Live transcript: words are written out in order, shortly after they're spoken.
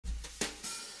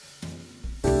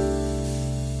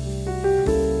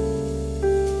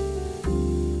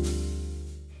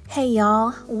Hey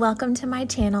y'all, welcome to my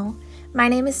channel. My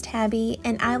name is Tabby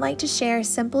and I like to share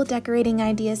simple decorating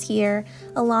ideas here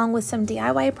along with some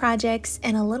DIY projects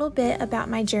and a little bit about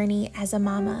my journey as a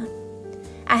mama.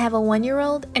 I have a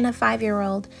 1-year-old and a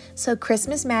 5-year-old, so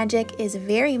Christmas magic is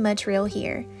very much real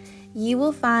here. You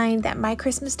will find that my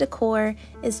Christmas decor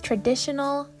is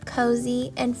traditional,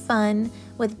 cozy, and fun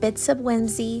with bits of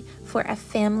whimsy for a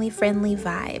family-friendly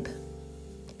vibe.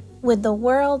 With the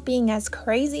world being as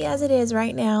crazy as it is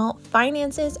right now,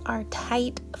 finances are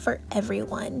tight for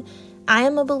everyone. I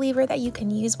am a believer that you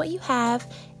can use what you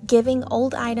have, giving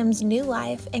old items new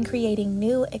life and creating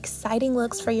new, exciting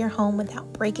looks for your home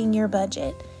without breaking your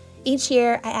budget. Each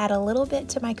year, I add a little bit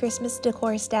to my Christmas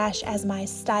decor stash as my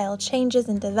style changes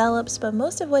and develops, but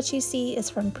most of what you see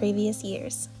is from previous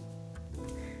years.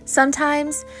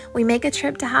 Sometimes we make a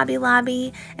trip to Hobby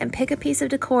Lobby and pick a piece of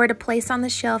decor to place on the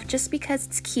shelf just because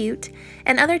it's cute,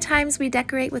 and other times we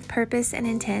decorate with purpose and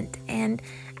intent. And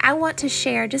I want to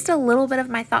share just a little bit of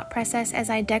my thought process as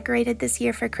I decorated this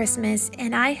year for Christmas,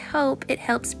 and I hope it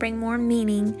helps bring more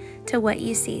meaning to what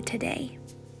you see today.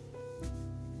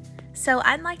 So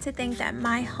I'd like to think that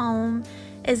my home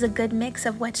is a good mix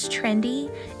of what's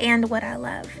trendy and what I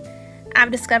love. I've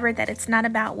discovered that it's not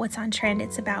about what's on trend,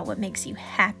 it's about what makes you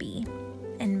happy.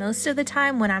 And most of the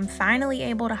time when I'm finally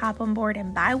able to hop on board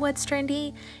and buy what's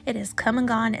trendy, it has come and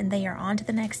gone and they are on to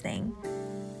the next thing.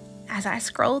 As I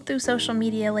scrolled through social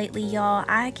media lately, y'all,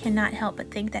 I cannot help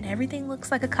but think that everything looks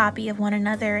like a copy of one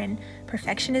another and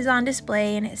perfection is on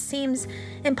display and it seems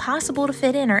impossible to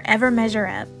fit in or ever measure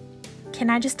up. Can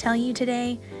I just tell you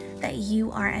today that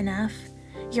you are enough?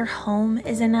 Your home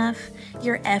is enough.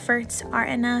 Your efforts are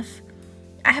enough.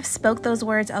 I have spoke those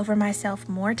words over myself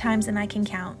more times than I can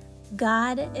count.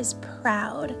 God is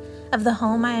proud of the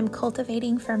home I am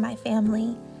cultivating for my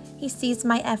family. He sees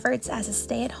my efforts as a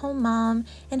stay-at-home mom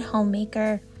and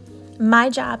homemaker. My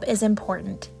job is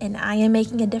important, and I am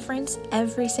making a difference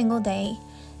every single day,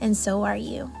 and so are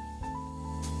you.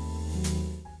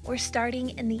 We're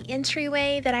starting in the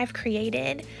entryway that I've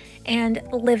created and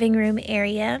living room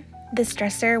area. This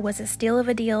dresser was a steal of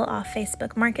a deal off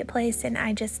Facebook Marketplace, and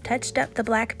I just touched up the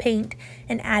black paint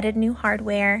and added new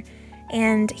hardware.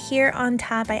 And here on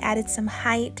top, I added some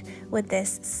height with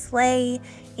this sleigh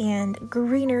and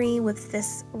greenery with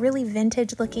this really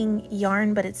vintage looking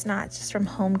yarn, but it's not, it's just from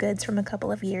Home Goods from a couple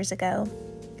of years ago.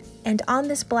 And on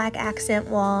this black accent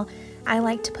wall, I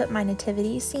like to put my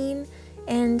nativity scene.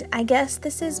 And I guess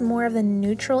this is more of the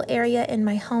neutral area in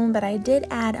my home, but I did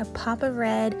add a pop of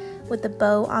red with the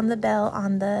bow on the bell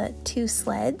on the 2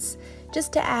 sleds,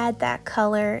 just to add that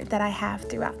color that I have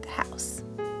throughout the house.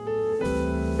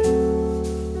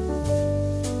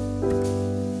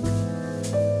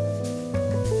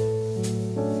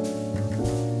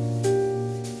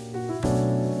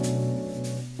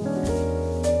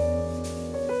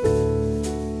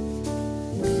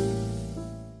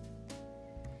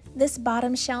 This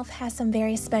bottom shelf has some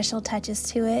very special touches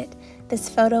to it. This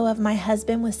photo of my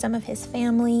husband with some of his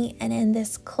family, and in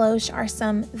this cloche are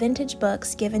some vintage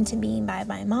books given to me by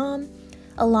my mom,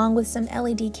 along with some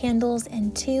LED candles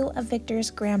and 2 of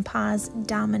Victor's grandpa's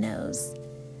dominoes.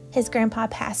 His grandpa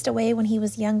passed away when he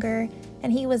was younger,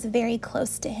 and he was very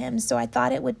close to him, so I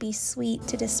thought it would be sweet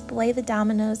to display the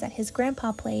dominoes that his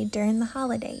grandpa played during the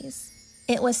holidays.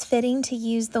 It was fitting to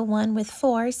use the one with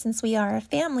 4 since we are a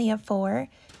family of 4,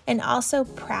 and also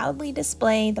proudly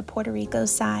display the Puerto Rico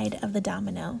side of the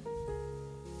domino.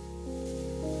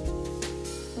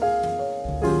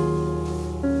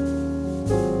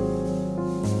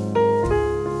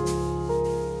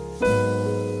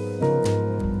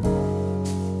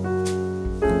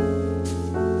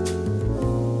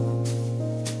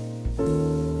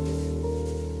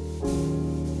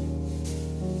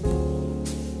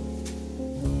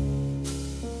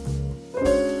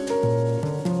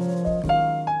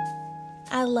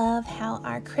 I love how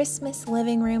our Christmas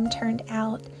living room turned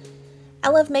out. I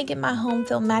love making my home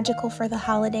feel magical for the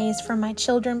holidays for my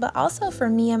children, but also for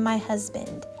me and my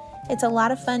husband. It's a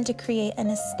lot of fun to create a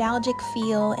nostalgic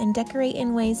feel and decorate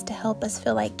in ways to help us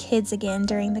feel like kids again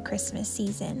during the Christmas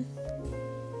season.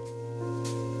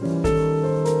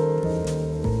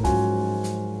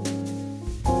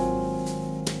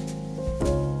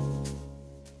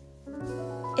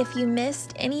 If you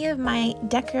missed any of my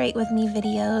Decorate With Me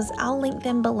videos, I'll link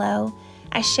them below.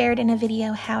 I shared in a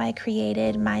video how I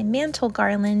created my mantle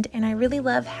garland, and I really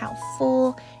love how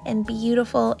full and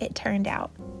beautiful it turned out.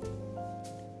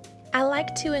 I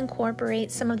like to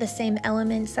incorporate some of the same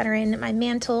elements that are in my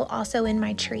mantle also in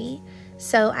my tree.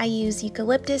 So I use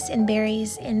eucalyptus and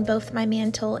berries in both my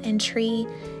mantle and tree.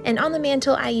 And on the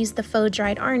mantle, I use the faux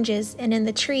dried oranges. And in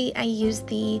the tree, I use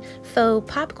the faux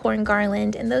popcorn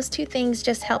garland. And those two things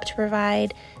just help to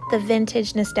provide the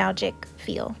vintage nostalgic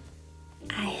feel.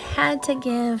 I had to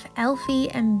give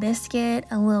Elfie and Biscuit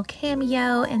a little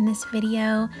cameo in this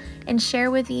video and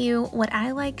share with you what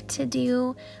I like to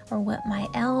do or what my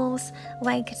elves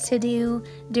like to do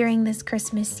during this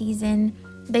Christmas season.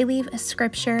 They leave a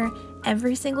scripture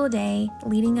every single day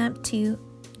leading up to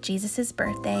Jesus's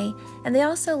birthday, and they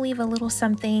also leave a little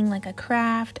something like a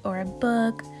craft or a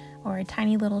book or a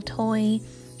tiny little toy,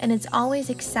 and it's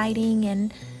always exciting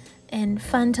and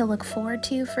fun to look forward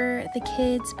to for the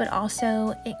kids, but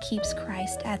also it keeps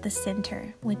Christ at the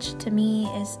center, which to me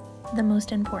is the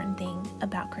most important thing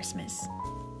about Christmas.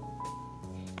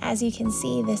 As you can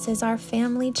see, this is our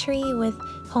family tree with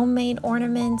homemade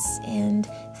ornaments and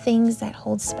things that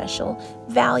hold special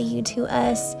value to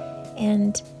us,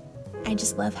 and I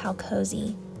just love how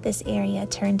cozy this area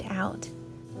turned out.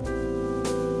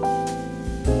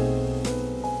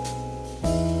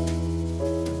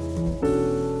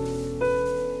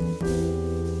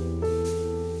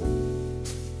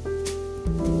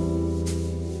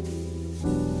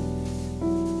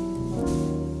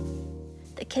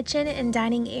 The kitchen and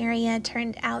dining area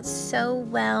turned out so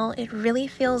well. It really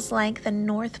feels like the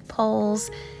North Pole's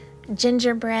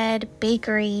gingerbread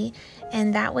bakery,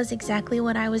 and that was exactly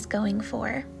what I was going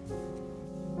for.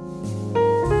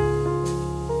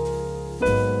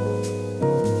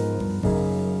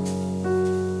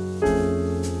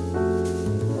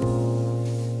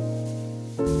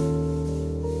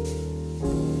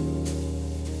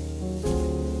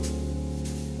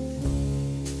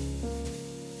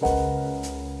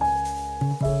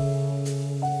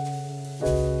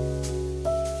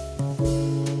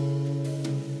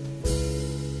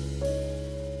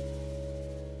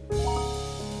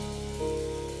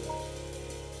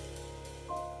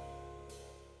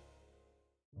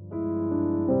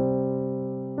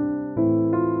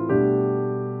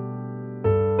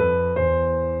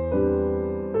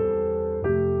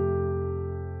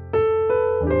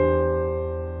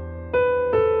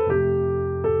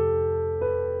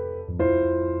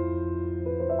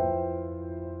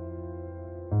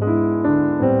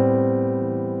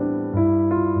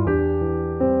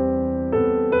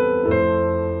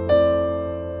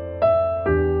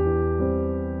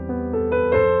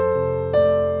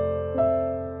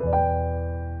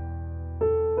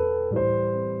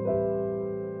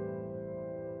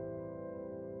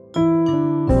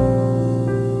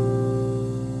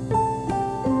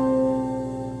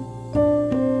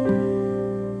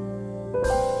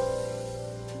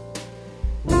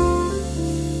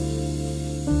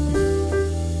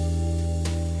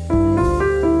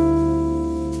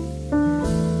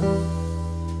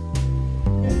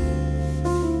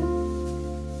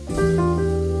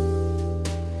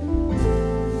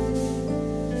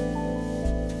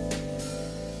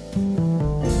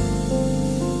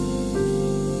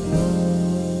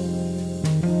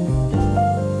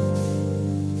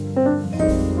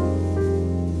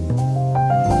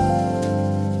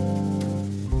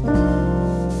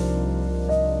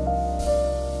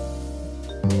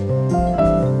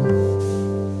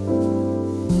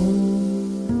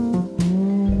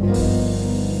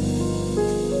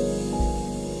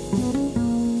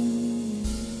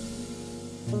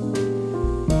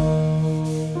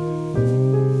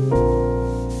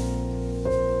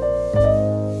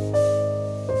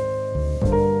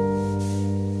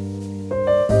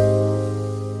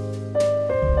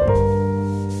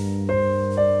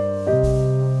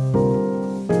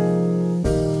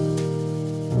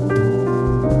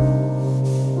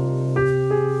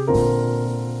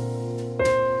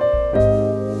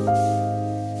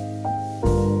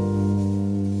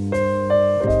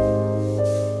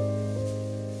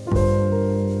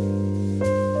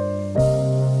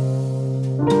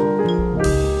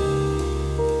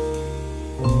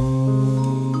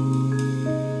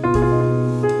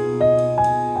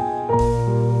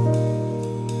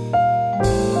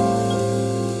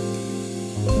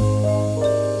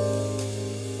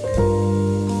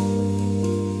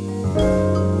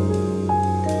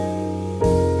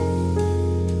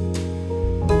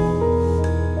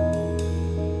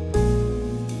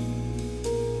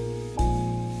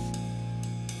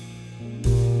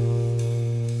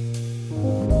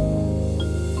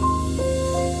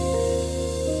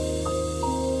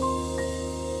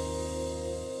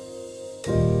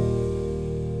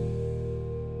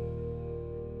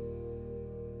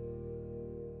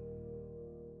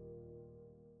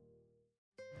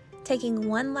 taking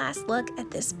one last look at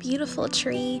this beautiful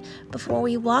tree before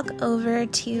we walk over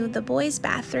to the boys'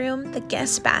 bathroom, the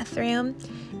guest bathroom.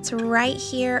 It's right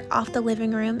here off the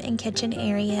living room and kitchen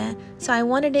area, so I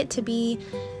wanted it to be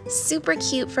super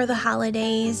cute for the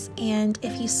holidays. And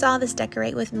if you saw this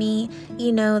decorate with me,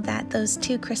 you know that those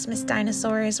 2 Christmas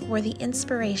dinosaurs were the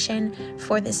inspiration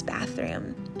for this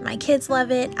bathroom. My kids love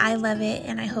it, I love it,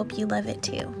 and I hope you love it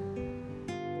too.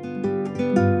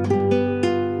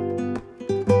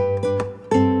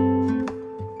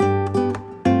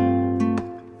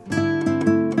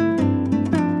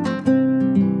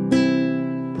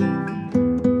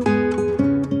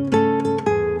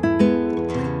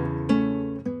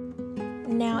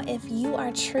 Now, if you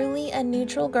are truly a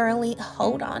neutral girly,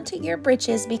 hold on to your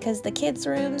britches because the kids'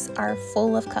 rooms are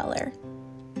full of color.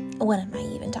 What am I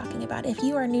even talking about? If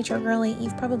you are a neutral girly,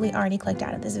 you've probably already clicked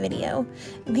out of this video.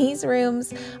 These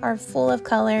rooms are full of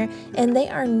color and they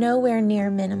are nowhere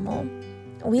near minimal.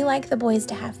 We like the boys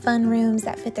to have fun rooms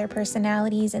that fit their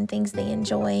personalities and things they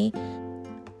enjoy.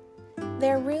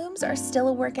 Their rooms are still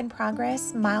a work in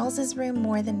progress, Miles's room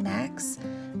more than Max,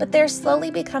 but they're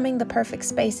slowly becoming the perfect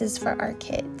spaces for our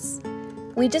kids.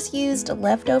 We just used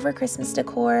leftover Christmas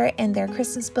decor and their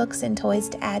Christmas books and toys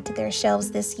to add to their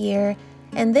shelves this year.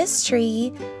 And this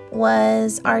tree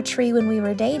was our tree when we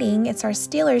were dating. It's our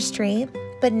Steelers tree,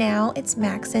 but now it's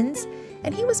Maxon's.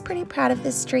 And he was pretty proud of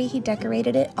this tree. He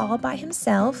decorated it all by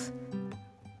himself.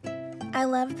 I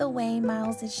love the way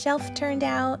Miles's shelf turned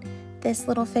out. This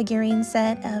little figurine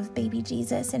set of baby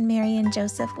Jesus and Mary and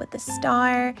Joseph with the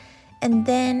star. And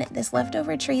then this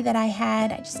leftover tree that I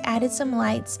had, I just added some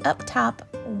lights up top,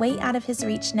 way out of his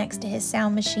reach next to his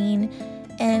sound machine,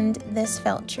 and this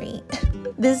felt tree.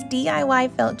 This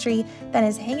DIY felt tree that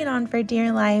is hanging on for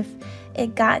dear life.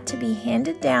 It got to be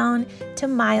handed down to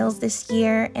Miles this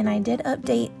year, and I did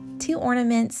update 2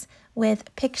 ornaments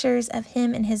with pictures of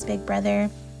him and his big brother.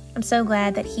 I'm so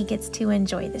glad that he gets to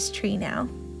enjoy this tree now.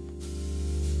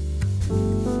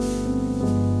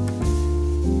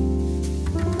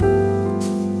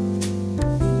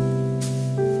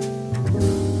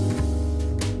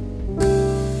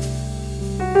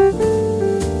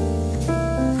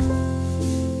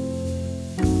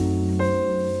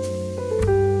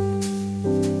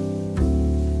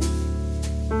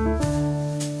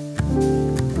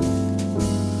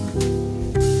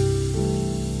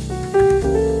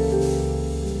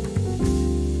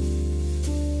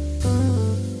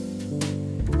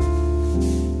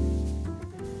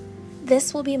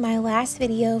 This will be my last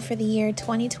video for the year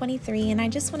 2023, and I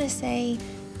just want to say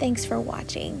thanks for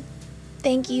watching.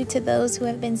 Thank you to those who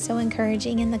have been so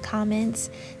encouraging in the comments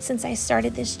since I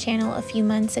started this channel a few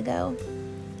months ago.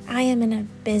 I am in a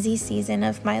busy season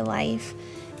of my life.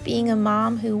 Being a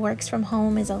mom who works from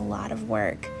home is a lot of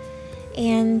work,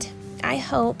 and I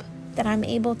hope that I'm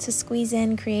able to squeeze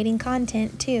in creating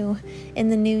content too in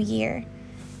the new year.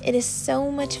 It is so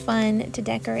much fun to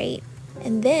decorate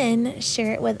and then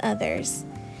share it with others.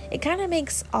 It kind of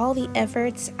makes all the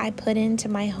efforts I put into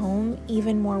my home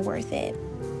even more worth it.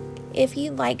 If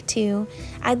you'd like to,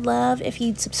 I'd love if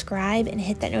you'd subscribe and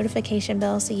hit that notification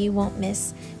bell so you won't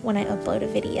miss when I upload a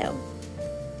video.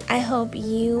 I hope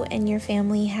you and your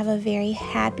family have a very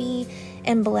happy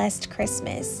and blessed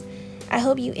Christmas. I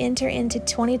hope you enter into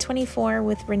 2024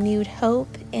 with renewed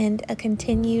hope and a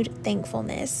continued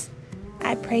thankfulness.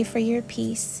 I pray for your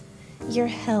peace, your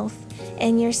health,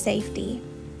 and your safety.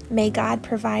 May God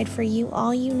provide for you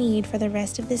all you need for the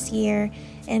rest of this year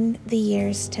and the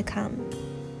years to come.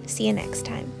 See you next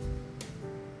time.